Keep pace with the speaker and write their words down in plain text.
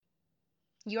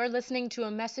You're listening to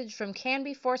a message from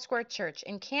Canby Foursquare Church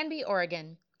in Canby,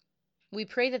 Oregon. We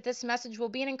pray that this message will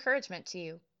be an encouragement to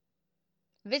you.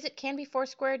 Visit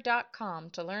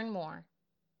canbyfoursquare.com to learn more.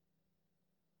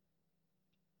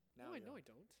 No, I don't.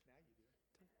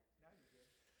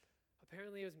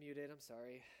 Apparently it was muted. I'm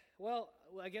sorry. Well,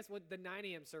 I guess the 9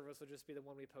 a.m. service will just be the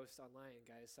one we post online,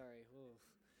 guys. Sorry. Ooh.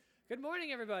 Good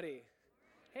morning, everybody.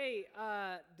 Hey,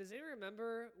 does anyone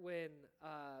remember when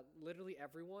literally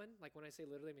everyone, like when I say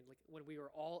literally, I mean like when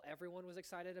everyone was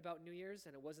excited about New Year's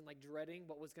and it wasn't like dreading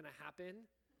what was going to happen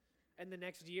in the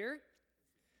next year?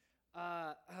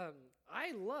 Uh, um,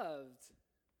 I loved,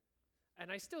 and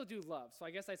I still do love, so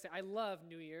I guess I'd say I love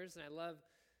New Year's and I love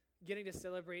getting to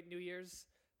celebrate New Year's.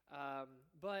 Um,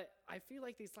 but I feel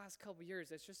like these last couple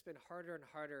years, it's just been harder and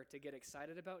harder to get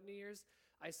excited about New Year's.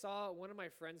 I saw one of my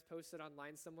friends posted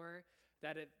online somewhere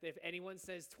that if anyone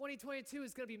says 2022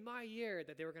 is going to be my year,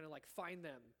 that they were going to like find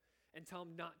them and tell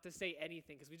them not to say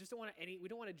anything because we just don't want we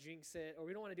don't want to jinx it, or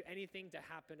we don't want to do anything to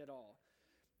happen at all.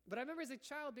 But I remember as a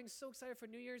child being so excited for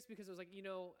New Year's because it was like,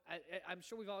 I'm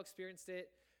sure we've all experienced it.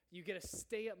 You get to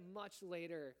stay up much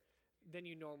later than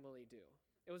you normally do.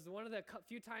 It was one of the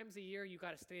few times a year you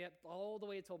got to stay up all the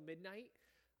way until midnight.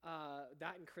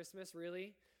 That and Christmas,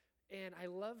 really. And I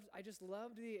just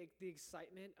loved the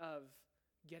excitement of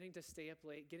getting to stay up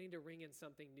late, getting to ring in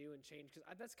something new and change,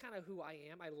 because that's kind of who I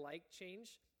am. I like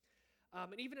change.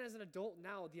 And even as an adult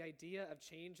now, the idea of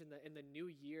change in the new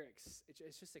year,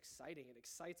 it's just exciting. It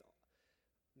excites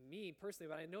me personally,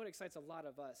 but I know it excites a lot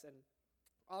of us. And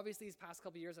obviously, these past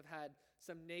couple years have had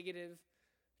some negative,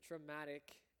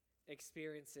 traumatic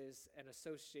experiences and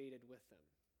associated with them.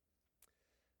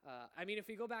 I mean, if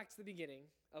we go back to the beginning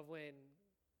of when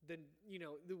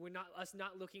we're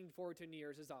not looking forward to New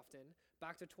Year's as often,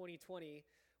 back to 2020,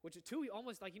 which is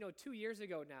almost like 2 years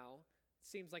ago now. It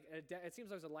seems like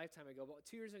it was a lifetime ago, but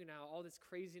 2 years ago now, all this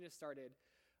craziness started.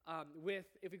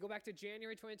 If we go back to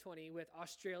January 2020, with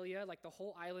Australia, like the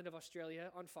whole island of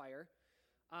Australia on fire.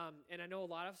 And I know a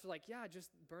lot of us are like, yeah, just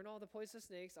burn all the poisonous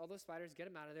snakes, all those spiders, get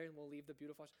them out of there, and we'll leave the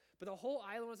beautiful. But the whole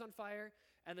island was on fire.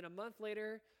 And then a month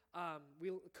later,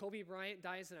 Kobe Bryant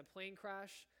dies in a plane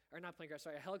crash, or not plane crash,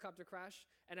 sorry, a helicopter crash.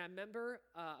 And I remember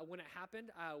when it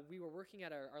happened, we were working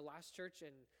at our last church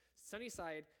in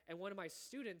Sunnyside, and one of my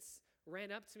students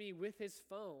ran up to me with his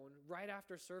phone right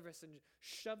after service and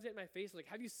shoved it in my face, like,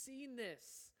 have you seen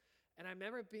this? And I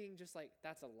remember being just like,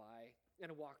 that's a lie,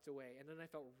 and walked away. And then I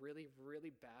felt really,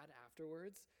 really bad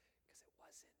afterwards because it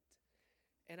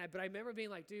wasn't. But I remember being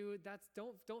like, dude,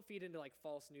 don't feed into like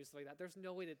false news like that. There's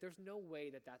no way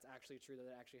that that's actually true,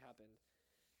 that actually happened.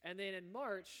 And then in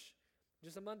March,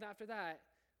 just a month after that,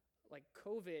 like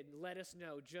COVID let us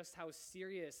know just how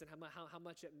serious and how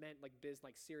much it meant, like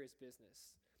serious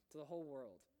business to the whole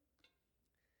world.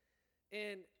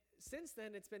 And since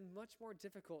then, it's been much more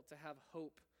difficult to have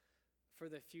hope for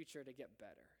the future to get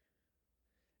better.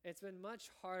 It's been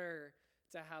much harder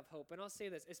to have hope. And I'll say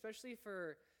this, especially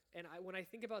when I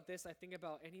think about this, I think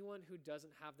about anyone who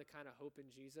doesn't have the kind of hope in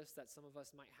Jesus that some of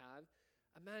us might have.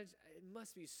 Imagine, it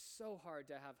must be so hard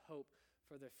to have hope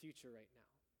for the future right now.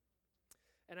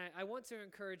 And I want to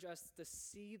encourage us to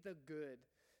see the good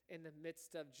in the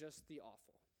midst of just the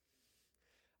awful.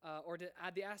 Or to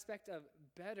add the aspect of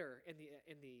better in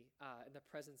the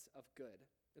presence of good,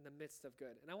 in the midst of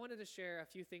good. And I wanted to share a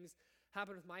few things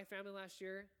happened with my family last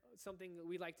year. Something that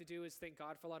we like to do is thank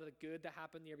God for a lot of the good that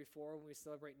happened the year before when we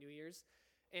celebrate New Year's.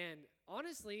 And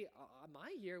honestly,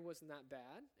 my year wasn't that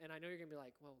bad. And I know you're going to be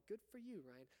like, well, good for you,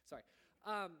 Ryan. Sorry.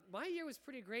 My year was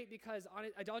pretty great because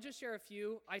I'll just share a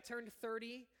few. I turned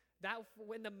 30. That,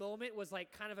 when the moment, was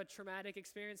like kind of a traumatic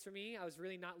experience for me. I was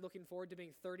really not looking forward to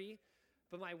being 30.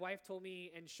 But my wife told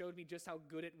me and showed me just how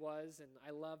good it was. And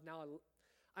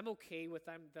I'm okay with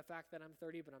the fact that I'm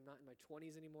 30, but I'm not in my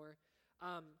 20s anymore.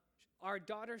 Our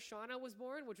daughter Shauna was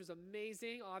born, which was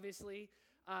amazing, obviously.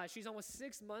 She's almost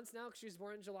 6 months now because she was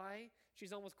born in July.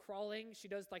 She's almost crawling. She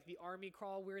does like the army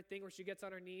crawl weird thing where she gets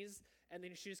on her knees and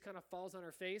then she just kind of falls on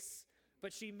her face.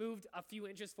 But she moved a few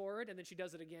inches forward and then she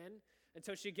does it again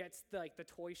until she gets the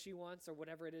toy she wants or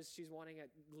whatever it is she's wanting.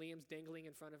 Liam's dangling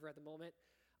in front of her at the moment.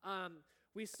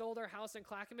 We sold our house in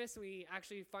Clackamas, and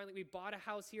we bought a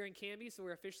house here in Canby, so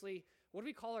we're officially, what do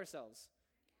we call ourselves?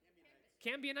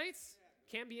 Cambianites?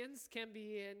 Cambians?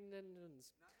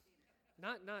 Cambians.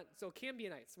 So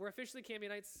Cambianites. We're officially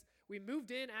Cambianites. We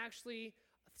moved in actually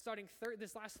starting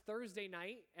this last Thursday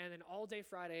night, and then all day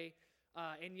Friday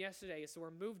and yesterday. So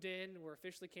we're moved in. We're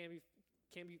officially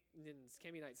Cambianites,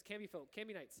 Canby folk,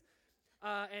 Cambianites.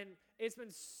 And it's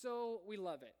been we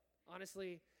love it.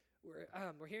 Honestly,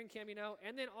 we're here in Canby now.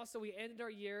 And then also we ended our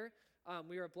year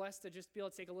we were blessed to just be able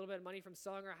to take a little bit of money from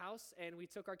selling our house, and we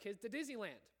took our kids to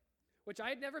Disneyland, which I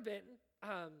had never been.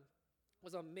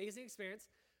 Was an amazing experience.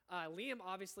 Liam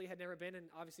obviously had never been, and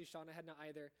obviously Shauna had not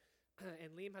either.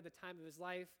 And Liam had the time of his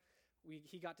life.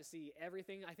 He got to see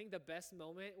everything. I think the best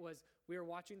moment was we were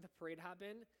watching the parade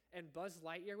happen, and Buzz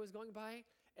Lightyear was going by,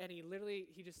 and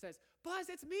he just says, "Buzz,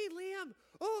 it's me, Liam,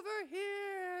 over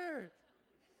here."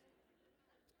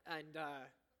 And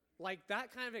like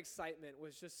that kind of excitement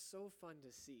was just so fun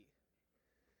to see.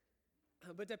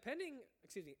 But depending,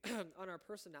 on our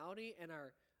personality and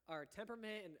our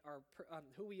temperament and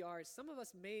who we are, some of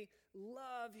us may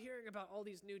love hearing about all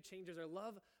these new changes, or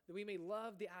we may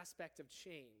love the aspect of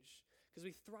change because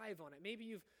we thrive on it. Maybe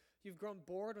you've grown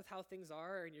bored with how things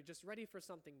are and you're just ready for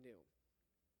something new.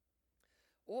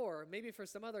 Or maybe for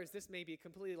some others, this may be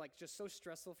completely like just so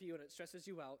stressful for you and it stresses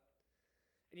you out.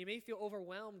 And you may feel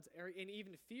overwhelmed and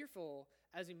even fearful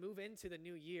as we move into the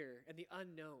new year and the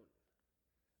unknown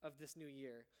of this new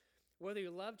year. Whether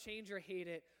you love change or hate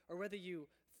it, or whether you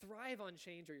thrive on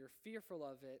change or you're fearful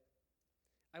of it,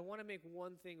 I want to make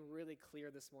one thing really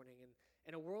clear this morning.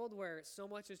 In a world where so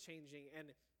much is changing,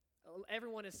 and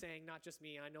everyone is saying, not just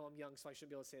me, I know I'm young so I shouldn't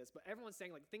be able to say this, but everyone's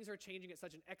saying like things are changing at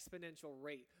such an exponential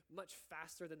rate, much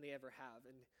faster than they ever have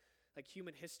in like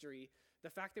human history. The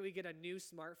fact that we get a new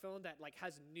smartphone that like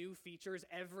has new features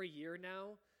every year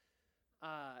now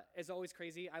is always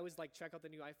crazy. I always like check out the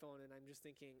new iPhone and I'm just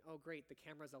thinking, oh great, the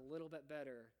camera's a little bit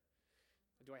better.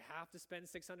 Do I have to spend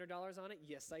 $600 on it?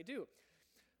 Yes, I do.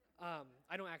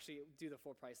 I don't actually do the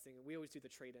full price thing. We always do the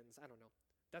trade-ins. I don't know.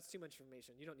 That's too much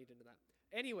information. You don't need to know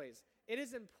that. Anyways, it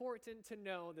is important to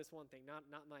know this one thing, not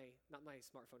my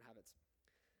smartphone habits,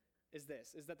 is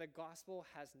that the gospel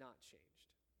has not changed.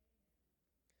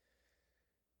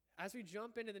 As we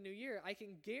jump into the new year, I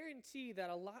can guarantee that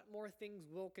a lot more things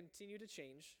will continue to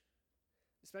change,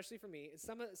 especially for me.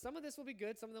 Some of this will be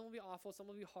good, some of them will be awful, some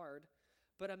will be hard.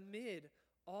 But amid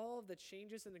all of the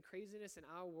changes and the craziness in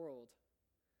our world,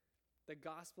 the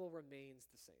gospel remains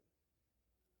the same.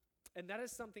 And that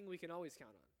is something we can always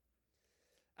count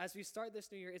on. As we start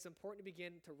this new year, it's important to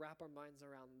begin to wrap our minds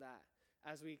around that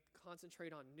as we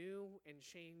concentrate on new and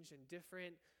change and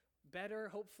different, better,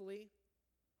 hopefully.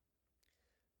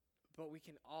 But we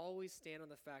can always stand on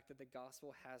the fact that the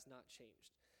gospel has not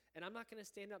changed. And I'm not going to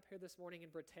stand up here this morning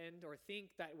and pretend or think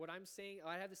that what I'm saying,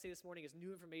 I have to say this morning is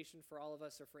new information for all of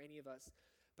us or for any of us.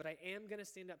 But I am going to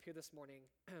stand up here this morning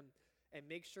and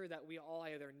make sure that we all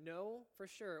either know for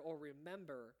sure or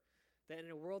remember that in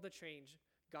a world of change,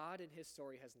 God and his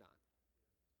story has not.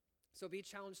 So be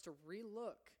challenged to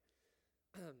relook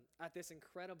at this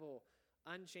incredible,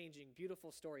 unchanging,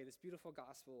 beautiful story, this beautiful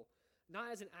gospel, not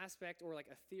as an aspect or like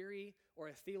a theory or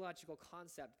a theological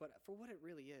concept, but for what it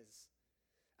really is.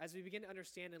 As we begin to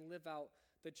understand and live out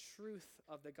the truth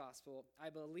of the gospel, I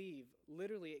believe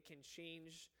literally it can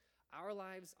change our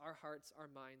lives, our hearts, our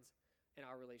minds, and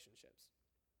our relationships.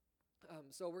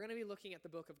 So we're going to be looking at the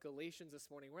book of Galatians this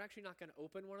morning. We're actually not going to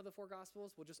open one of the four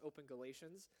gospels. We'll just open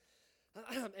Galatians.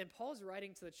 And Paul's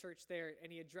writing to the church there,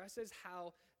 and he addresses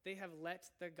how they have let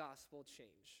the gospel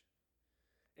change.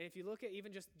 And if you look at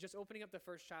even just opening up the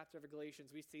first chapter of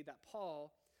Galatians, we see that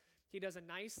Paul, he does a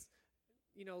nice,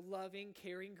 loving,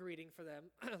 caring greeting for them,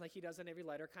 like he does in every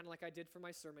letter, kind of like I did for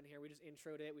my sermon here. We just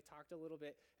introed it, we talked a little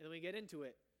bit, and then we get into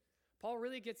it. Paul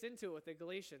really gets into it with the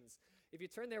Galatians. If you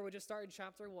turn there, we'll just start in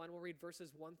chapter 1. We'll read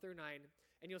verses 1 through 9.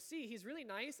 And you'll see he's really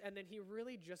nice, and then he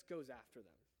really just goes after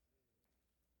them.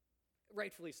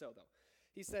 Rightfully so, though.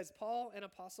 He says, Paul, an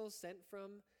apostle sent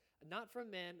not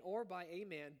from men or by a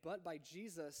man, but by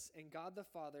Jesus and God the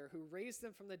Father, who raised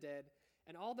them from the dead,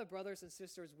 and all the brothers and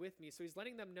sisters with me. So he's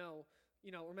letting them know,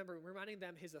 reminding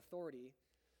them his authority.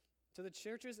 To the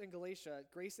churches in Galatia,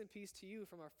 grace and peace to you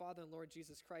from our Father and Lord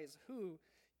Jesus Christ, who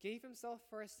gave himself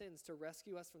for our sins to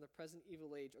rescue us from the present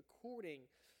evil age, according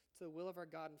to the will of our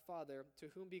God and Father, to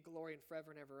whom be glory and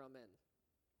forever and ever. Amen.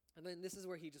 And then this is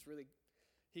where he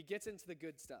gets into the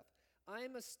good stuff. I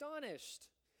am astonished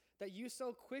that you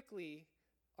so quickly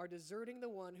are deserting the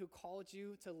one who called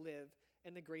you to live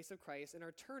in the grace of Christ and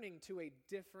are turning to a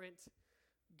different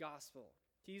gospel.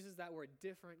 He uses that word,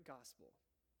 different gospel,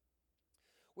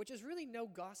 which is really no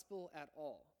gospel at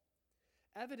all.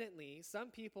 Evidently, some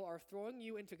people are throwing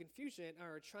you into confusion and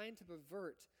are trying to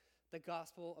pervert the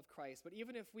gospel of Christ. But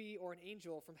even if we or an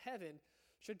angel from heaven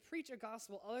should preach a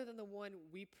gospel other than the one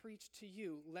we preach to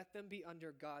you, let them be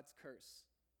under God's curse.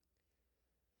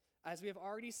 As we have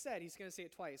already said, he's going to say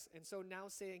it twice, and so now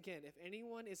say again, if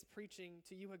anyone is preaching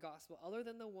to you a gospel other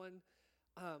than the one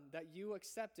that you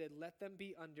accepted, let them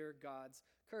be under God's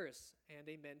curse. And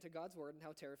amen to God's word and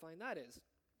how terrifying that is.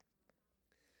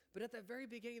 But at the very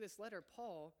beginning of this letter,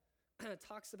 Paul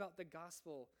talks about the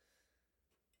gospel.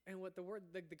 And what the word,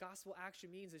 the gospel actually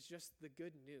means is just the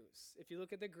good news. If you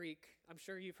look at the Greek, I'm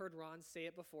sure you've heard Ron say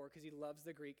it before because he loves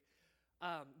the Greek.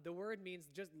 The word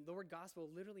gospel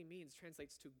literally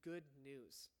translates to good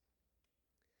news.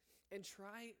 And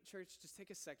try, church, just take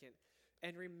a second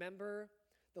and remember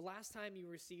the last time you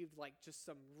received like just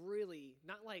some really,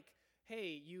 not like,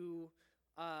 hey, your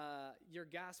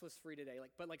gas was free today,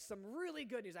 but like some really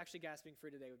good news. Actually, gas being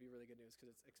free today would be really good news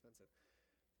because it's expensive.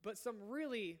 But some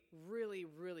really, really,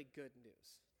 really good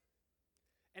news.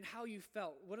 And how you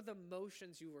felt. What are the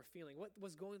emotions you were feeling? What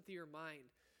was going through your mind?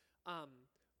 How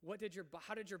did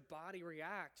your body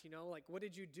react? Like what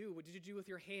did you do? What did you do with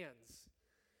your hands?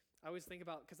 I always think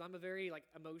about, because I'm a very like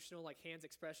emotional, like hands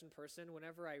expression person.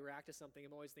 Whenever I react to something,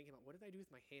 I'm always thinking about what did I do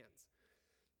with my hands?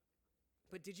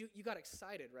 But you got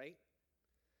excited, right?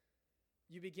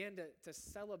 You began to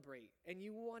celebrate, and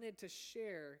you wanted to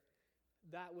share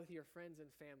that with your friends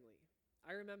and family.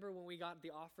 I remember when we got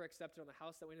the offer accepted on the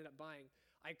house that we ended up buying,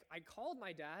 I called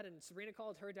my dad, and Sabrina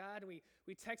called her dad, and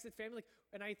we texted family,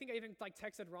 and I think I even like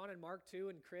texted Ron and Mark too,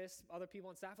 and Chris, other people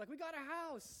on staff, like, we got a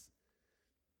house.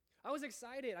 I was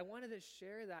excited. I wanted to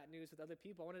share that news with other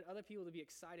people. I wanted other people to be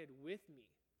excited with me.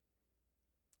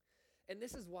 And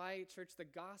this is why, church, the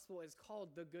gospel is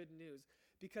called the good news,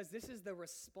 because this is the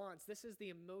response. This is the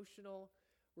emotional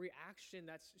reaction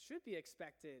that should be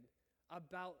expected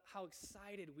about how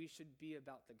excited we should be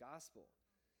about the gospel.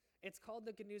 It's called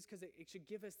the good news because it should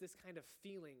give us this kind of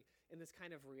feeling and this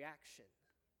kind of reaction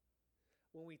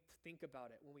when we think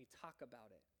about it, when we talk about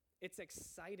it. It's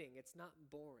exciting. It's not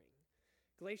boring.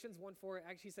 Galatians 1:4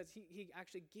 actually says he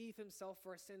actually gave himself for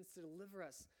our sins to deliver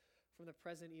us from the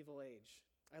present evil age.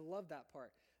 I love that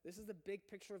part. This is the big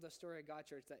picture of the story of God,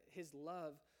 church, that his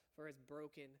love for his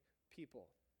broken people.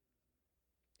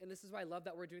 And this is why I love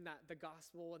that we're doing that, the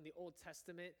gospel in the Old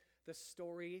Testament, the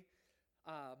story.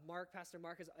 Pastor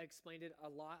Mark has explained it a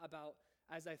lot about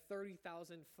as a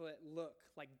 30,000-foot look,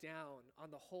 like down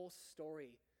on the whole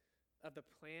story of the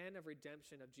plan of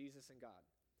redemption of Jesus and God.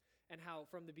 And how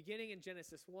from the beginning in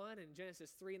Genesis 1 and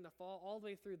Genesis 3 in the fall, all the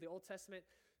way through the Old Testament,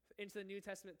 into the New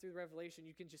Testament through Revelation,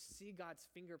 you can just see God's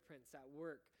fingerprints at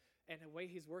work and the way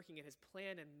he's working and his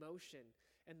plan in motion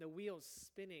and the wheels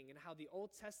spinning, and how the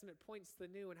Old Testament points to the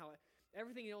new, and how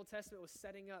everything in the Old Testament was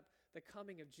setting up the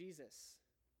coming of Jesus.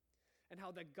 And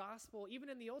how the gospel, even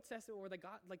in the Old Testament where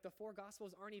the four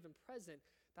gospels aren't even present,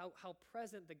 how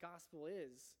present the gospel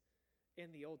is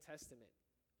in the Old Testament.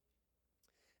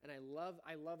 And I love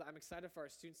that. I'm excited for our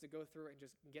students to go through and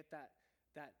just get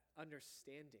that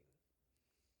understanding.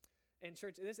 And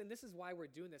church, this is why we're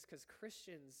doing this, because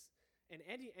Christians, and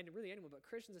really anyone, but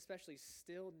Christians especially,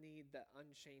 still need the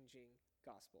unchanging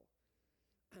gospel.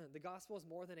 The gospel is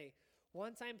more than a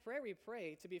one-time prayer we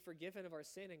pray to be forgiven of our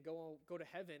sin and go to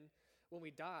heaven when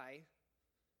we die.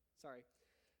 Sorry.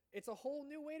 It's a whole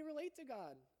new way to relate to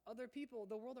God, other people,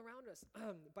 the world around us,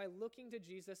 by looking to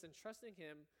Jesus and trusting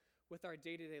him with our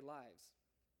day-to-day lives.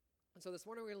 And so this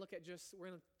morning we're going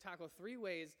to tackle 3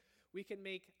 ways we can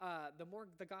make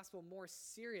the gospel more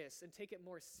serious and take it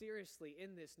more seriously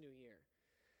in this new year.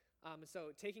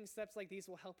 So taking steps like these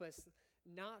will help us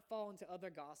not fall into other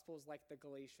gospels like the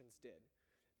Galatians did.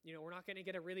 We're not going to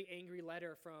get a really angry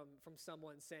letter from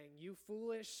someone saying, "You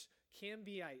foolish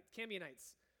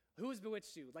Cambionnites, who has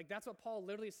bewitched you?" Like that's what Paul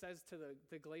literally says to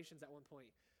the Galatians at one point.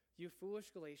 "You foolish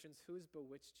Galatians, who's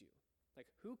bewitched you?" Like,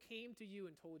 who came to you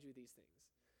and told you these things?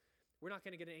 We're not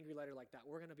going to get an angry letter like that.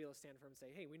 We're going to be able to stand firm and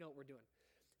say, hey, we know what we're doing.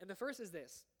 And the first is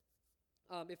this.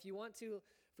 If we want to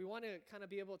kind of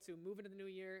be able to move into the new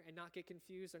year and not get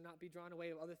confused or not be drawn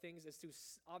away with other things, is to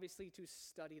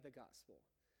study the gospel.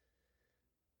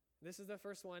 This is the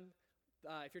first one.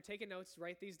 If you're taking notes,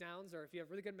 write these down, or if you have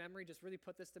really good memory, just really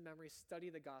put this to memory. Study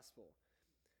the gospel.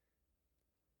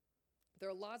 There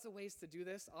are lots of ways to do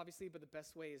this, obviously, but the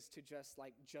best way is to just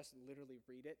literally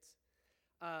read it.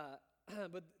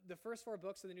 But the first 4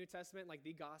 books of the New Testament, like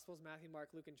the Gospels, Matthew, Mark,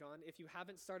 Luke, and John, if you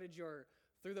haven't started your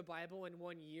Through the Bible in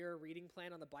 1 Year reading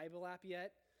plan on the Bible app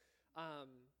yet,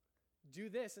 do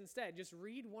this instead. Just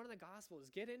read one of the Gospels.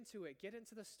 Get into it. Get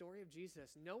into the story of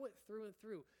Jesus. Know it through and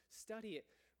through. Study it.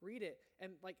 Read it.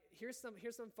 And here's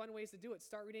some fun ways to do it.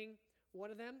 Start reading one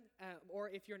of them, or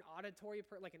if you're an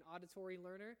auditory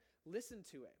learner, listen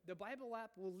to it. The Bible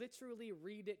app will literally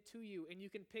read it to you, and you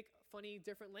can pick funny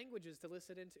different languages to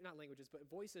listen into, not languages, but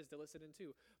voices to listen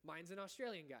into. Mine's an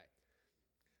Australian guy.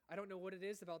 I don't know what it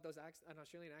is about an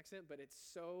Australian accent, but it's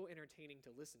so entertaining to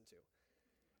listen to.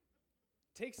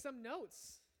 Take some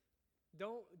notes.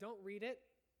 Don't read it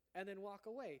and then walk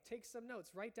away. Take some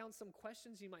notes. Write down some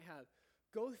questions you might have.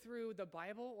 Go through the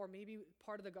Bible, or maybe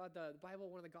part of the Bible,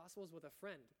 one of the Gospels, with a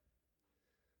friend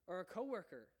or a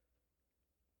coworker.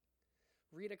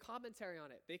 Read a commentary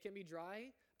on it. They can be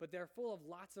dry, but they're full of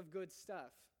lots of good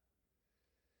stuff.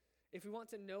 If we want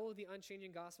to know the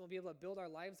unchanging gospel and be able to build our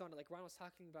lives on it, like Ron was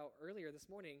talking about earlier this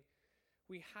morning,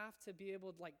 we have to be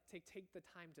able to take the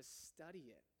time to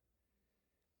study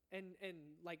it and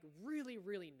really,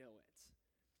 really know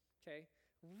it. Okay?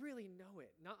 Really know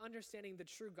it. Not understanding the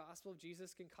true gospel of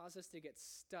Jesus can cause us to get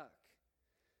stuck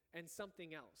in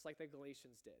something else, like the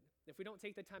Galatians did. If we don't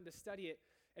take the time to study it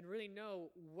and really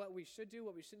know what we should do,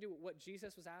 what we shouldn't do, what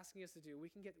Jesus was asking us to do, we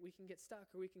can get stuck,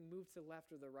 or we can move to the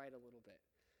left or the right a little bit.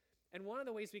 And one of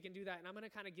the ways we can do that, and I'm going to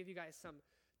kind of give you guys some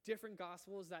different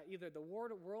gospels that either the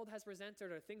world has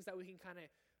presented or things that we can kind of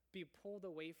be pulled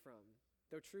away from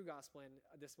the true gospel in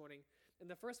this morning. And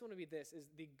the first one would be this, is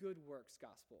the good works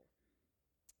gospel.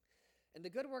 And the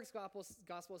good works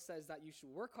gospel says that you should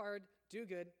work hard, do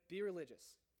good, be religious.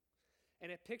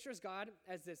 And it pictures God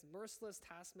as this merciless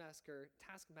taskmaster,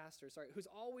 who's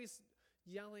always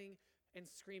yelling and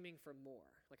screaming for more.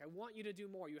 Like, I want you to do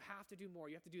more. You have to do more.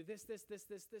 You have to do this,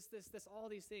 all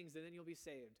these things, and then you'll be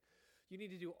saved. You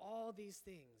need to do all these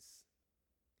things.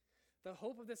 The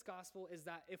hope of this gospel is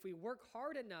that if we work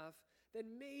hard enough, then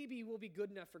maybe we'll be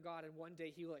good enough for God, and one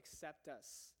day he will accept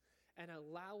us and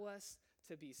allow us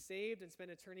to be saved and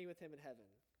spend eternity with him in heaven.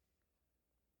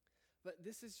 But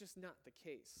this is just not the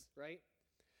case, right?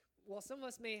 While some of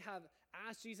us may have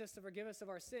asked Jesus to forgive us of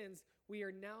our sins, we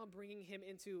are now bringing him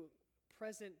into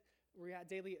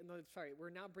we're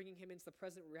now bringing him into the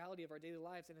present reality of our daily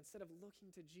lives, and instead of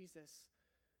looking to Jesus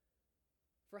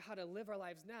for how to live our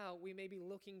lives now, we may be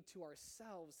looking to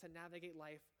ourselves to navigate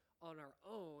life on our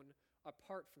own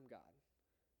apart from God.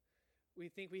 We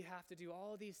think we have to do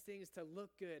all these things to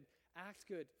look good, act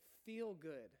good, feel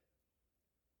good,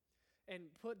 and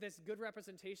put this good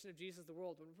representation of Jesus in the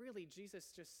world, when really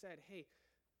Jesus just said, hey,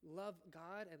 love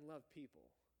God and love people.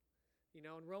 You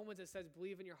know, in Romans it says,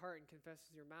 believe in your heart and confess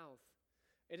with your mouth.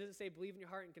 It doesn't say believe in your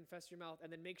heart and confess your mouth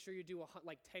and then make sure you do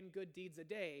 10 good deeds a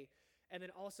day. And then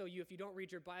also if you don't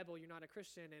read your Bible, you're not a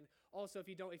Christian. And also if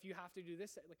you have to do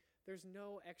this, there's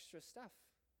no extra stuff.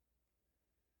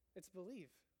 It's believe.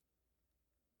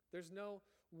 There's no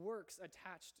works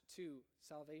attached to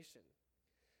salvation.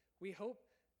 We hope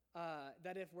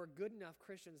that if we're good enough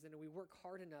Christians and we work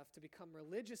hard enough to become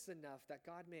religious enough, that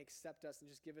God may accept us and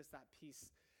just give us that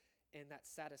peace and that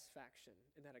satisfaction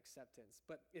and that acceptance.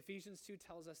 But Ephesians 2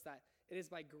 tells us that it is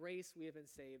by grace we have been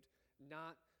saved,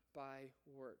 not by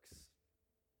works.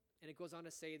 And it goes on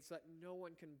to say so that no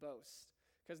one can boast,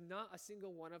 because not a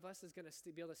single one of us is going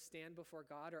to be able to stand before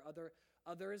God or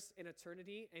others in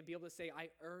eternity and be able to say, I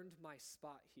earned my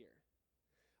spot here.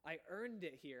 I earned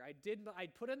it here. I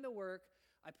put in the work,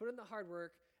 I put in the hard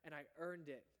work, and I earned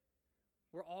it.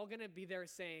 We're all going to be there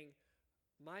saying,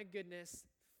 my goodness,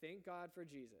 thank God for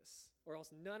Jesus, or else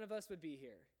none of us would be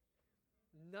here.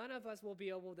 None of us will be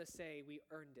able to say we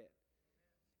earned it.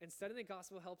 And studying the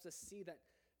gospel helps us see that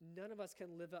none of us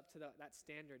can live up to that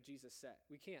standard Jesus set.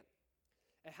 We can't.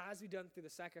 It has to be done through the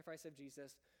sacrifice of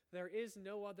Jesus. There is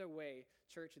no other way,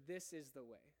 church. This is the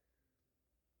way.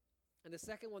 And the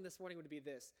second one this morning would be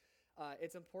this.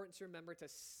 It's important to remember to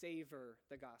savor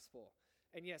the gospel.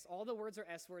 And yes, all the words are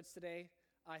S words today.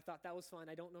 I thought that was fun.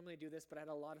 I don't normally do this, but I had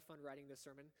a lot of fun writing this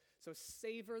sermon. So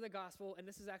savor the gospel, and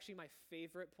this is actually my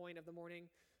favorite point of the morning.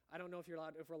 I don't know if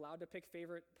we're allowed to pick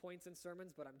favorite points in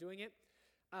sermons, but I'm doing it.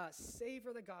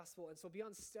 Savor the gospel, and so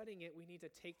beyond studying it, we need to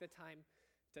take the time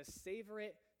to savor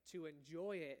it, to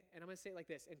enjoy it, and I'm going to say it like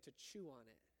this, and to chew on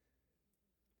it.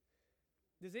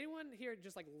 Does anyone here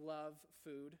just love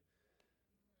food?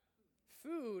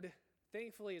 Food,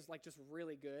 thankfully, is just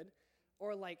really good,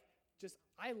 or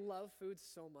I love food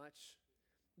so much.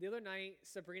 The other night,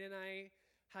 Sabrina and I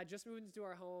had just moved into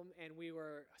our home, and we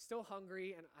were still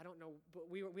hungry, and I don't know, but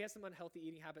we have some unhealthy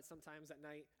eating habits sometimes at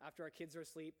night after our kids are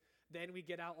asleep. Then we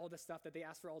get out all the stuff that they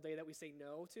ask for all day that we say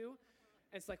no to.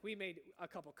 And it's we made a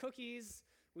couple cookies,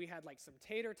 we had some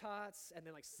tater tots, and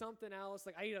then something else.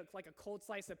 I ate a cold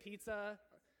slice of pizza.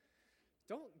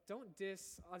 Don't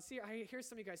diss. I hear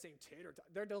some of you guys saying tater tots.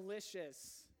 They're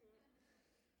delicious.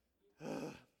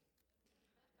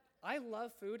 I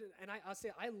love food, and I'll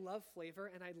say I love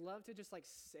flavor, and I love to just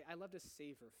I love to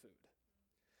savor food.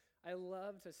 I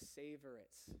love to savor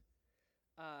it.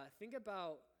 Think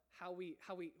about how we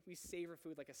savor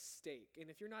food like a steak. And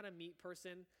if you're not a meat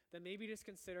person, then maybe just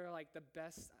consider the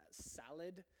best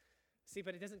salad. See,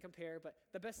 but it doesn't compare, but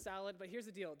the best salad. But here's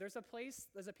the deal. There's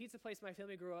a pizza place my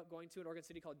family grew up going to in Oregon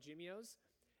City called Jimio's,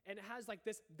 and it has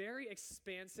this very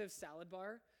expansive salad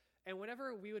bar. And whenever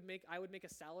I would make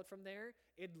a salad from there,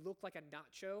 it looked like a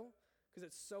nacho because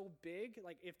it's so big.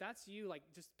 Like if that's you, like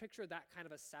just picture that kind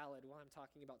of a salad while I'm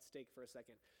talking about steak for a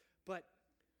second. But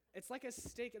it's like a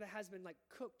steak that has been like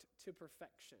cooked to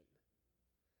perfection.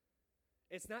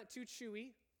 It's not too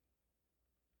chewy.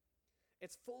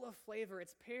 It's full of flavor.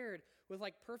 It's paired with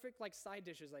like perfect like side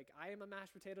dishes. Like I am a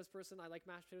mashed potatoes person. I like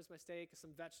mashed potatoes with my steak, some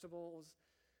vegetables.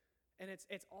 And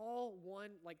it's all one,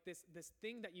 like this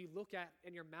thing that you look at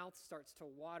and your mouth starts to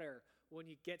water when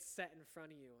you get set in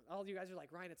front of you. All of you guys are like,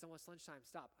 Ryan, it's almost lunchtime.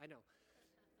 Stop. I know.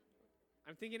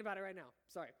 I'm thinking about it right now.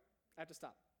 Sorry. I have to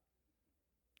stop.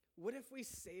 What if we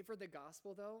savor the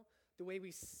gospel, though, the way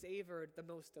we savored the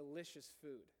most delicious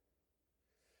food?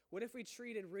 What if we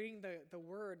treated reading the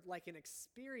word like an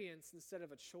experience instead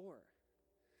of a chore?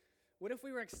 What if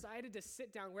we were excited to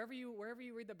sit down wherever you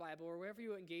read the Bible or wherever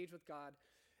you engage with God,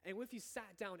 and what if you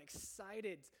sat down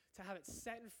excited to have it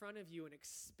set in front of you and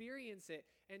experience it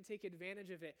and take advantage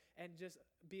of it and just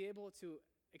be able to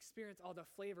experience all the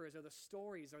flavors or the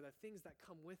stories or the things that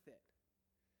come with it?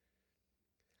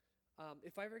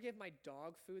 If I ever give my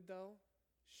dog food, though,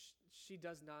 she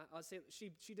does not. I'll say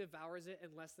she devours it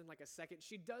in less than like a second.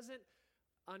 She doesn't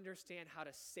understand how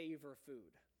to savor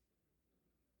food.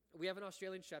 We have an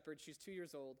Australian Shepherd. She's 2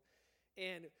 years old,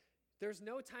 and there's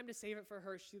no time to save it for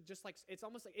her. She just like, it's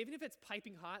almost like, even if it's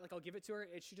piping hot, like I'll give it to her,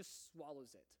 and she just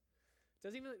swallows it.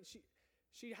 Doesn't even,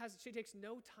 she takes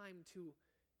no time to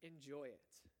enjoy it.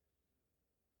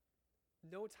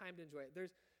 No time to enjoy it.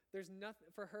 There's nothing,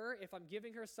 for her, if I'm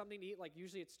giving her something to eat, like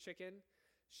usually it's chicken,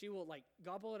 she will like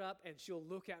gobble it up and she'll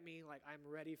look at me like I'm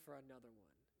ready for another one.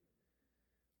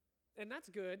 And that's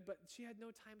good, but she had no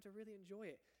time to really enjoy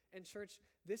it. And church,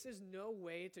 this is no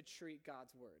way to treat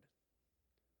God's word.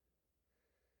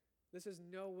 This is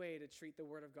no way to treat the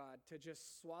word of God, to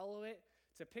just swallow it,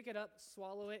 to pick it up,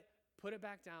 swallow it, put it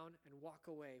back down, and walk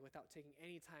away without taking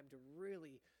any time to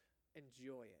really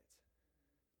enjoy it.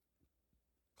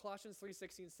 Colossians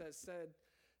 3:16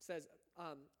 says,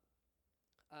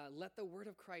 let the word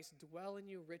of Christ dwell in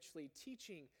you richly,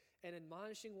 teaching and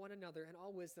admonishing one another in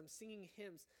all wisdom, singing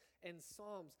hymns and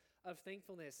psalms of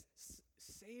thankfulness.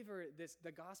 Savor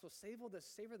the gospel. Savor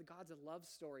the God's love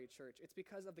story, church. It's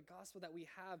because of the gospel that we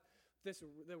have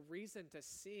the reason to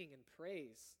sing and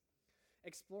praise.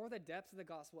 Explore the depth of the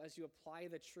gospel as you apply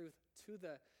the truth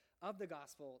of the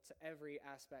gospel to every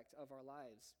aspect of our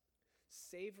lives.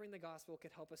 Savoring the gospel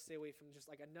could help us stay away from just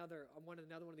like another one of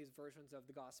these versions of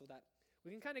the gospel that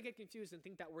we can kind of get confused and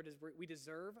think that we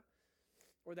deserve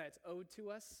or that it's owed to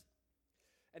us.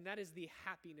 And that is the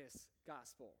happiness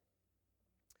gospel.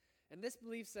 And this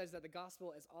belief says that the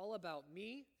gospel is all about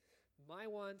me, my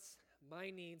wants,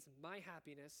 my needs, my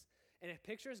happiness. And it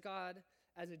pictures God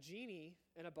as a genie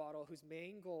in a bottle whose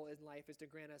main goal in life is to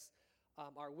grant us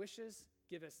our wishes,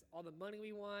 give us all the money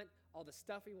we want, all the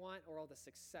stuff we want, or all the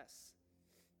success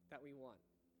that we want.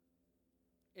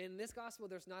 In this gospel,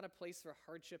 there's not a place for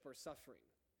hardship or suffering.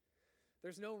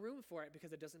 There's no room for it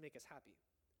because it doesn't make us happy.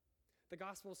 The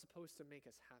gospel is supposed to make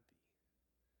us happy.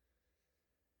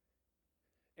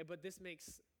 But this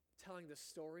makes telling the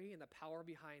story and the power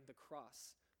behind the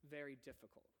cross very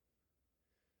difficult.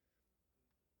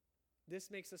 This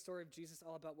makes the story of Jesus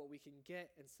all about what we can get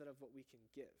instead of what we can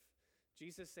give.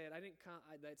 Jesus said,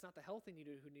 it's not the healthy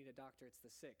who need a doctor, it's the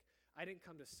sick. I didn't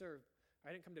come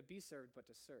to be served, but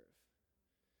to serve.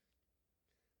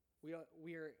 We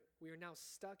are now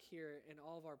stuck here in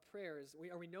all of our prayers.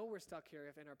 We know we're stuck here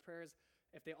if in our prayers,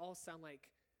 if they all sound like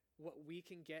what we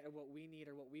can get or what we need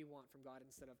or what we want from God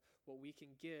instead of what we can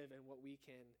give and what we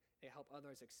can help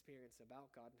others experience about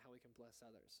God and how we can bless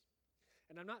others.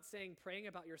 And I'm not saying praying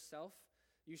about yourself,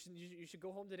 you should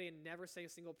go home today and never say a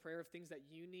single prayer of things that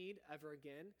you need ever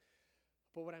again.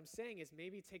 But what I'm saying is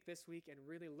maybe take this week and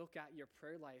really look at your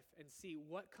prayer life and see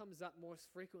what comes up most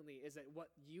frequently. Is it what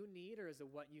you need, or is it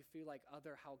what you feel like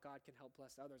how God can help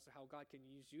bless others, or how God can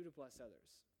use you to bless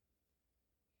others?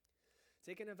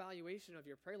 Take an evaluation of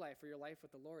your prayer life or your life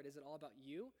with the Lord. Is it all about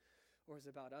you, or is it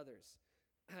about others?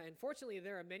 Unfortunately,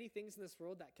 there are many things in this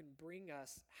world that can bring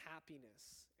us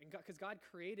happiness. And because God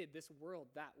created this world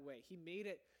that way. He made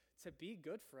it to be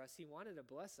good for us. He wanted to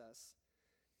bless us.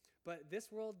 But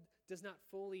this world does not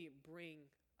fully bring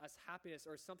us happiness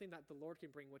or something that the Lord can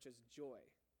bring, which is joy.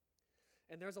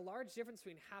 And there's a large difference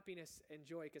between happiness and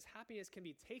joy, because happiness can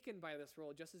be taken by this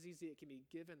world just as easily as it can be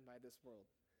given by this world.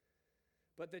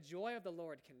 But the joy of the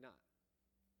Lord cannot.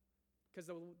 Because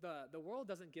the world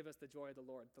doesn't give us the joy of the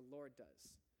Lord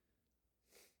does.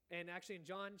 And actually in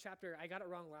John I got it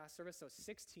wrong last service, so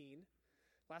 16.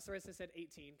 Last service I said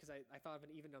 18 because I thought of an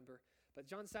even number. But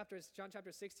John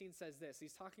chapter 16 says this.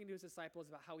 He's talking to his disciples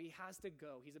about how he has to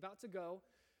go. He's about to go,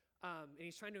 and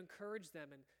he's trying to encourage them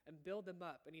and build them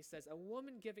up. And he says, a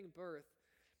woman giving birth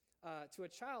to a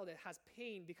child that has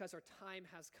pain because her time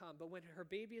has come. But when her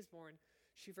baby is born,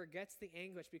 she forgets the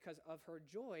anguish because of her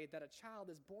joy that a child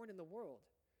is born in the world.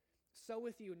 So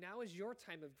with you, now is your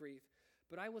time of grief,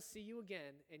 but I will see you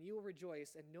again, and you will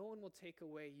rejoice, and no one will take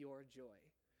away your joy.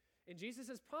 And Jesus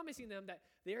is promising them that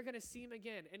they are going to see him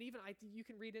again. And even you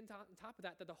can read on top of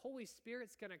that the Holy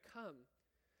Spirit's going to come,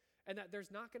 and that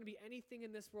there's not going to be anything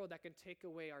in this world that can take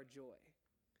away our joy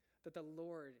that the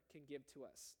Lord can give to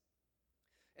us.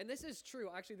 And this is true.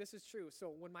 Actually, this is true.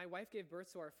 So when my wife gave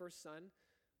birth to our first son,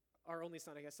 our only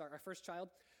son, I guess, our first child,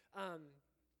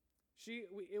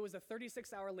 it was a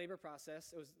 36-hour labor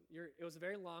process. It was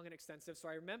very long and extensive. So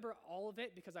I remember all of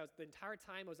it because the entire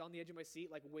time I was on the edge of my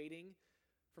seat, like waiting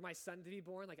for my son to be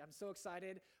born. Like, I'm so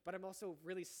excited, but I'm also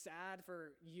really sad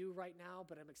for you right now,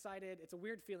 but I'm excited. It's a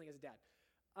weird feeling as a dad.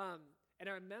 And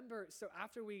I remember, so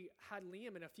after we had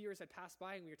Liam and a few years had passed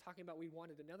by and we were talking about we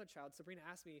wanted another child, Sabrina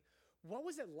asked me, what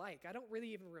was it like? I don't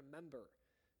really even remember,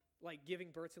 like, giving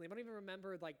birth to Liam. I don't even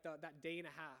remember, like, that day and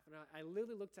a half. And I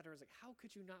literally looked at her and was like, how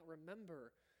could you not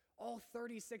remember all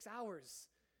 36 hours?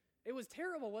 It was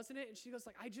terrible, wasn't it? And she goes,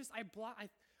 like,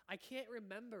 I can't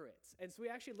remember it. And so we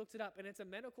actually looked it up, and it's a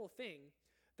medical thing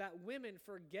that women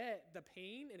forget the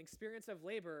pain and experience of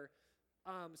labor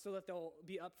so that they'll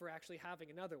be up for actually having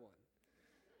another one.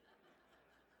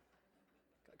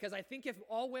 Because I think if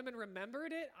all women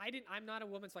remembered it, I'm not a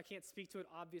woman, so I can't speak to it,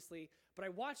 obviously, but I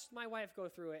watched my wife go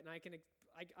through it, and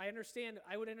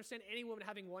I would understand any woman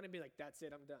having one and be like, that's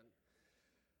it, I'm done.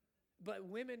 But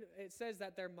women, it says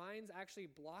that their minds actually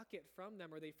block it from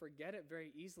them, or they forget it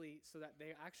very easily, so that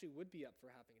they actually would be up for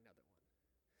having another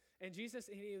one. And Jesus,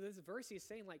 in this verse, he's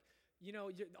saying, like,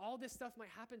 all this stuff might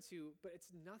happen to you, but it's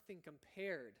nothing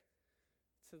compared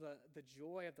to the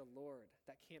joy of the Lord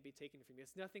that can't be taken from you.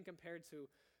 It's nothing compared to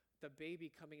the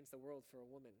baby coming into the world for a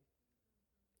woman.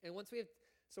 And once we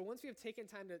have taken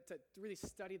time to really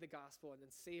study the gospel and then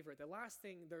savor it, the last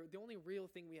thing, the only real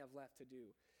thing we have left to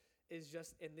do is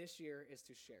just in this year is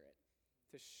to share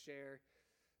it, to share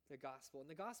the gospel. And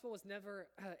the gospel was never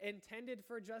intended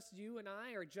for just you and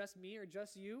I, or just me, or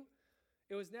just you.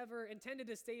 It was never intended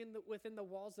to stay within the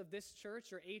walls of this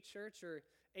church or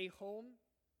a home.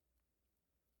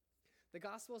 The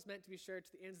gospel is meant to be shared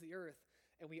to the ends of the earth,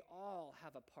 and we all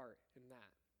have a part in that.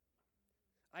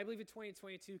 I believe that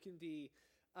 2022 can be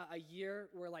a year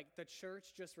where, like, the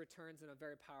church just returns in a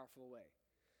very powerful way.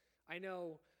 I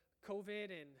know COVID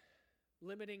and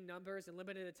limiting numbers and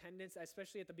limited attendance,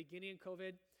 especially at the beginning of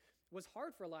COVID, was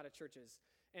hard for a lot of churches.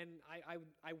 And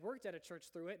I worked at a church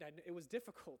through it, and it was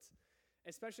difficult.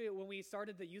 Especially when we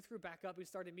started the youth group back up, we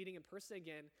started meeting in person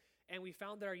again, and we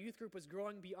found that our youth group was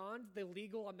growing beyond the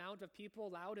legal amount of people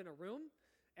allowed in a room,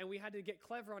 and we had to get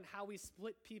clever on how we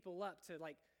split people up to,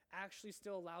 like, actually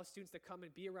still allow students to come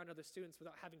and be around other students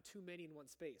without having too many in one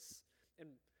space, and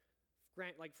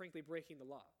frankly breaking the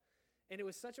law. And it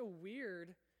was such a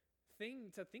weird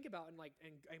thing to think about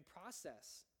and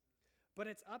process. But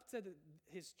it's up to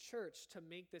his church to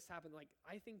make this happen. Like,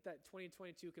 I think that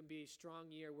 2022 can be a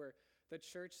strong year where the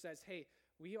church says, hey,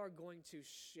 we are going to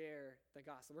share the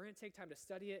gospel. We're going to take time to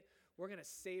study it. We're going to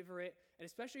savor it. And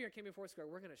especially here at Canby Foursquare,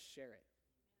 we're going to share it.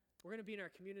 We're going to be in our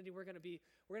community. We're going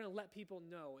to let people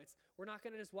know. We're not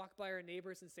going to just walk by our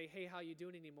neighbors and say, hey, how you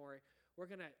doing anymore? We're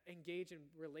going to engage in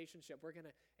relationship. We're going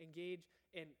to engage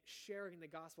in sharing the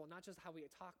gospel, not just how we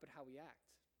talk, but how we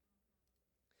act.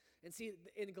 And see,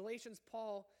 in Galatians,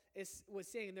 Paul was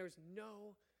saying there's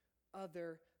no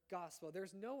other gospel.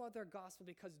 There's no other gospel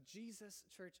because Jesus,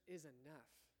 church, is enough.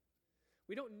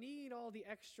 We don't need all the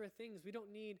extra things. We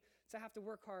don't need to have to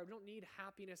work hard. We don't need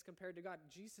happiness compared to God.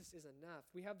 Jesus is enough.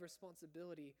 We have the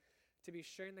responsibility to be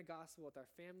sharing the gospel with our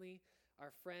family,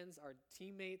 our friends, our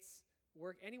teammates,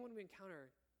 work, anyone we encounter.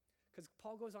 Because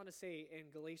Paul goes on to say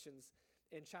in Galatians,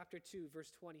 in chapter 2,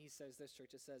 verse 20, he says this,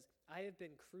 church, it says, I have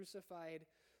been crucified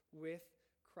with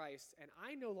Christ, and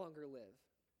I no longer live,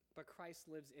 but Christ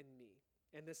lives in me.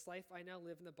 And this life I now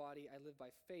live in the body, I live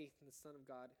by faith in the Son of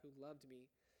God who loved me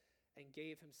and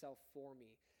gave himself for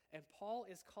me. And Paul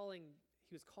was calling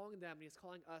them, and he's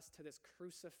calling us to this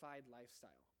crucified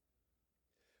lifestyle,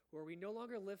 where we no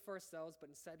longer live for ourselves, but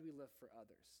instead we live for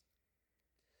others.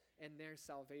 And their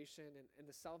salvation and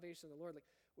the salvation of the Lord, like,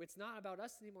 it's not about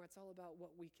us anymore, it's all about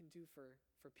what we can do for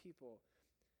people.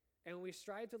 And when we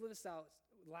strive to live this out,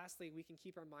 lastly, we can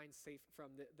keep our minds safe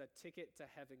from the ticket to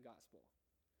heaven gospel.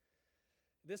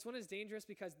 This one is dangerous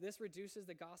because this reduces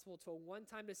the gospel to a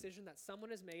one-time decision that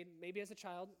someone has made, maybe as a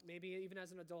child, maybe even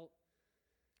as an adult,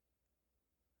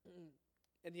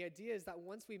 And the idea is that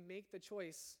once we make the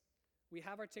choice, we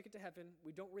have our ticket to heaven.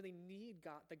 We don't really need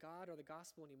God or the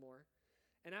gospel anymore.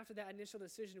 And after that initial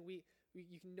decision,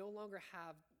 you can no longer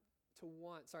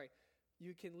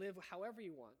you can live however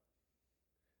you want.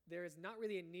 There is not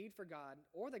really a need for God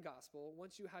or the gospel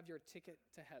once you have your ticket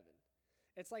to heaven.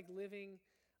 It's like living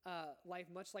life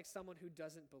much like someone who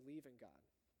doesn't believe in God.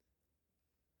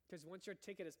 Because once your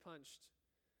ticket is punched,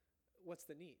 what's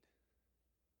the need?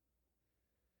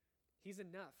 He's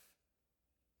enough.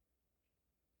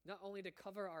 Not only to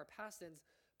cover our past sins,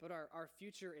 but our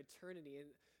future eternity. And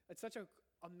it's such an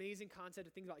amazing concept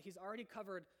to think about. He's already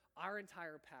covered our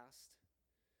entire past.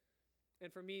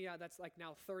 And for me, that's like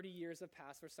now 30 years have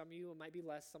passed. For some of you, it might be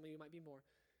less. Some of you might be more.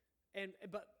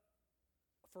 But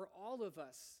for all of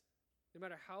us, no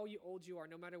matter how old you are,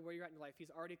 no matter where you're at in life, he's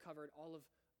already covered all of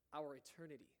our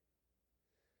eternity.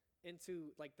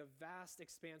 Into like the vast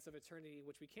expanse of eternity,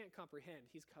 which we can't comprehend,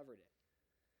 he's covered it.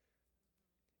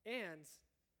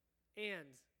 And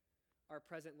our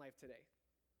present life today.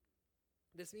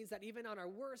 This means that even on our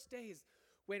worst days,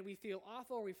 when we feel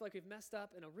awful or we feel like we've messed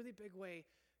up in a really big way,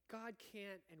 God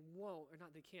can't and won't, or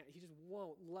not they can't, he just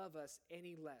won't love us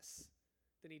any less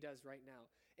than he does right now.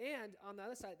 And on the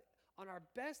other side, on our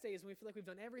best days, when we feel like we've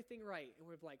done everything right, and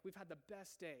we've had the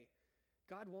best day,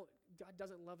 God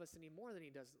doesn't love us any more than he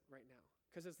does right now,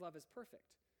 because his love is perfect.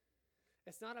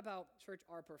 It's not about, church,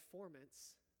 our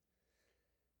performance.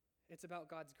 It's about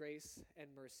God's grace and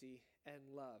mercy and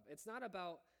love. It's not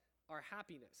about our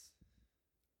happiness.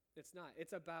 It's not.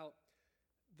 It's about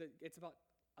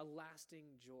a lasting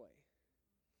joy.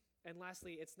 And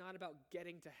lastly, it's not about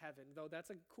getting to heaven, though that's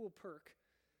a cool perk.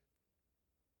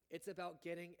 It's about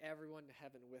getting everyone to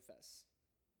heaven with us.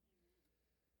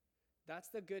 That's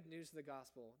the good news of the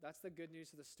gospel. That's the good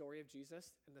news of the story of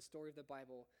Jesus and the story of the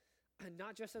Bible. And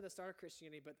not just at the start of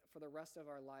Christianity, but for the rest of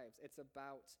our lives. It's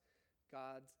about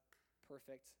God's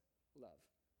perfect love.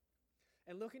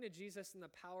 And looking to Jesus and the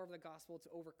power of the gospel to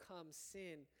overcome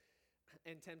sin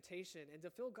and temptation and to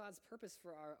fulfill God's purpose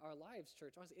for our lives,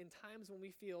 church. Honestly, in times when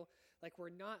we feel like we're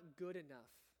not good enough,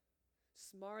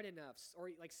 smart enough, or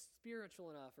like spiritual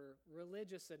enough or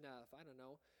religious enough, I don't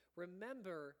know,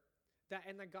 remember that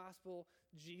in the gospel,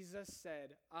 Jesus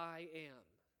said, I am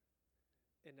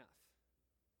enough.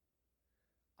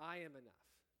 I am enough.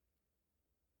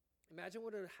 Imagine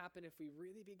what would happen if we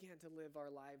really began to live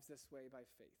our lives this way by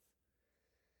faith.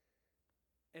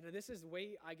 And this is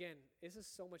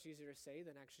so much easier to say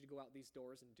than actually to go out these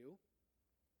doors and do.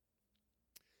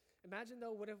 Imagine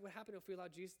though what would happen if we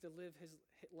allowed Jesus to live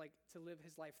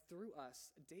his life through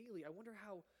us daily. I wonder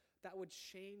how that would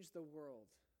change the world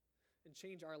and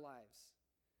change our lives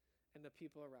and the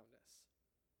people around us.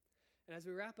 And as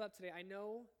we wrap up today, I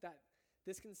know that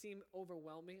this can seem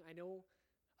overwhelming. I know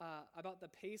about the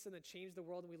pace and the change of the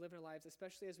world and we live in our lives,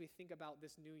 especially as we think about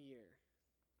this new year.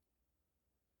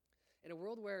 In a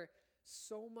world where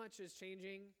so much is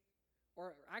changing,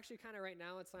 or actually kind of right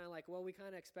now, it's kind of like, well, we kind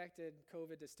of expected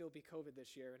COVID to still be COVID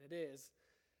this year, and it is.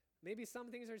 Maybe some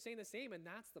things are staying the same, and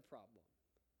that's the problem.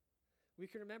 We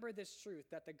can remember this truth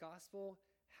that the gospel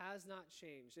has not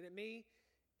changed. And it may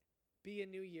be a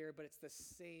new year, but it's the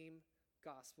same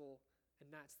gospel,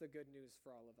 and that's the good news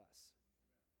for all of us.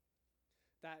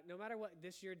 That no matter what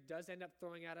this year does end up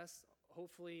throwing at us,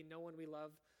 hopefully no one we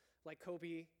love, like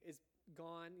Kobe, is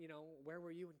gone. Where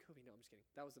were you in Kobe? No, I'm just kidding.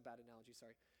 That was a bad analogy,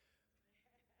 sorry.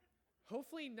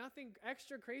 Hopefully nothing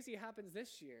extra crazy happens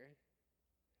this year.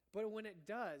 But when it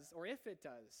does, or if it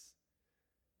does,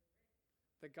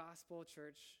 the gospel,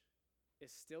 church,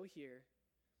 is still here.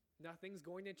 Nothing's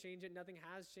going to change it. Nothing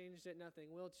has changed it. Nothing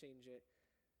will change it.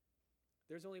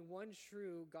 There's only one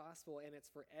true gospel, and it's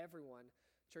for everyone.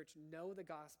 Church, know the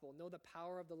gospel. Know the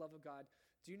power of the love of God.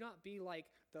 Do not be like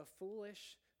the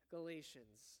foolish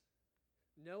Galatians.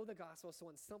 Know the gospel, so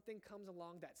when something comes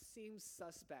along that seems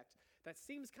suspect, that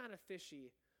seems kind of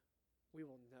fishy, we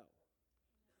will know.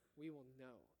 We will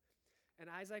know. And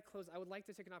as I close, I would like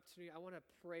to take an opportunity. I want to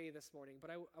pray this morning,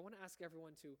 but I want to ask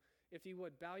everyone to, if you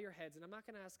would, bow your heads. And I'm not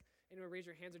going to ask anyone to raise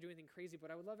your hands or do anything crazy, but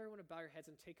I would love everyone to bow your heads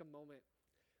and take a moment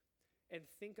and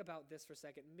think about this for a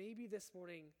second. Maybe this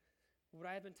morning, what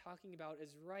I've been talking about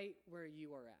is right where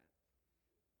you are at.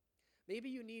 Maybe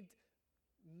you need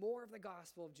more of the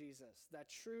gospel of Jesus, that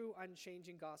true,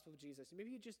 unchanging gospel of Jesus.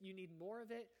 Maybe you need more of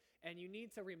it, and you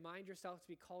need to remind yourself to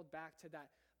be called back to that,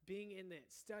 being in it,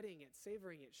 studying it,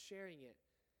 savoring it, sharing it.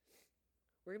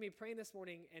 We're going to be praying this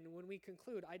morning, and when we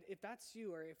conclude, if that's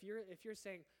you, or if you're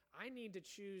saying, I need to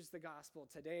choose the gospel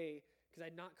today because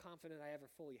I'm not confident I ever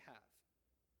fully have.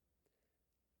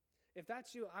 If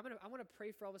that's you, I want to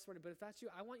pray for all this morning, but if that's you,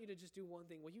 I want you to just do one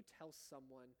thing. Will you tell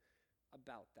someone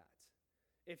about that?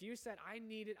 If you said, I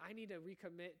need to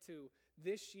recommit to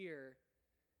this year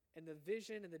and the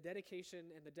vision and the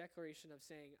dedication and the declaration of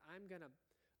saying, I'm going to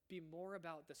be more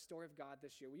about the story of God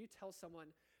this year. Will you tell someone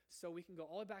so we can go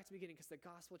all the way back to the beginning, because the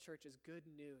gospel church is good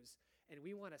news, and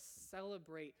we want to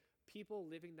celebrate people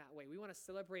living that way. We want to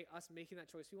celebrate us making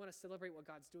that choice. We want to celebrate what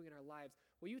God's doing in our lives.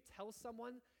 Will you tell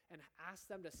someone and ask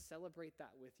them to celebrate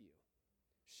that with you?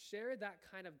 Share that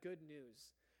kind of good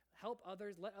news. Help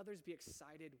others, let others be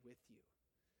excited with you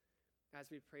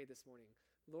as we pray this morning.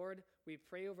 Lord, we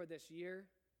pray over this year.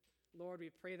 Lord, we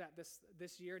pray that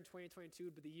this year in 2022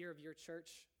 would be the year of your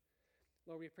church.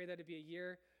 Lord, we pray that it'd be a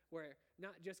year where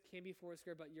not just Canby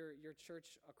Foursquare, but your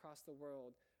church across the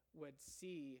world would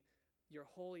see your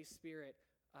Holy Spirit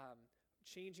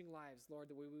changing lives, Lord,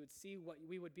 that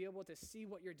we would be able to see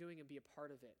what you're doing and be a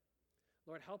part of it.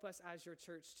 Lord, help us as your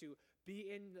church to be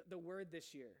in the word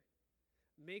this year.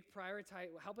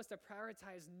 Help us to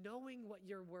prioritize knowing what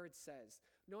your word says,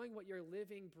 knowing what your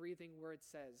living, breathing word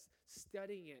says,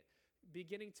 studying it,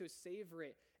 beginning to savor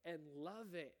it and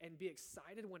love it and be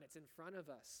excited when it's in front of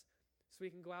us, so we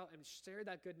can go out and share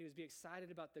that good news, be excited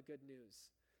about the good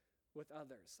news with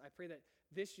others. I pray that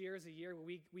this year is a year where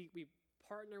we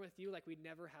partner with you like we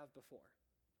never have before.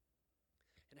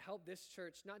 And help this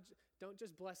church, don't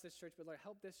just bless this church, but Lord,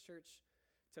 help this church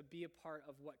to be a part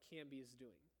of what Canby is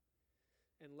doing.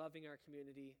 And loving our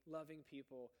community, loving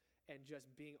people, and just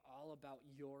being all about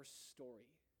your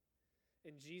story.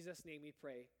 In Jesus' name we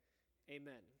pray,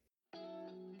 amen.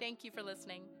 Thank you for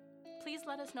listening. Please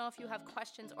let us know if you have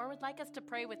questions or would like us to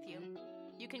pray with you.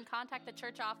 You can contact the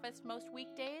church office most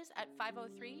weekdays at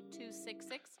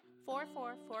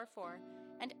 503-266-4444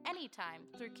 and anytime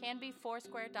through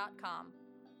canbyfoursquare.com.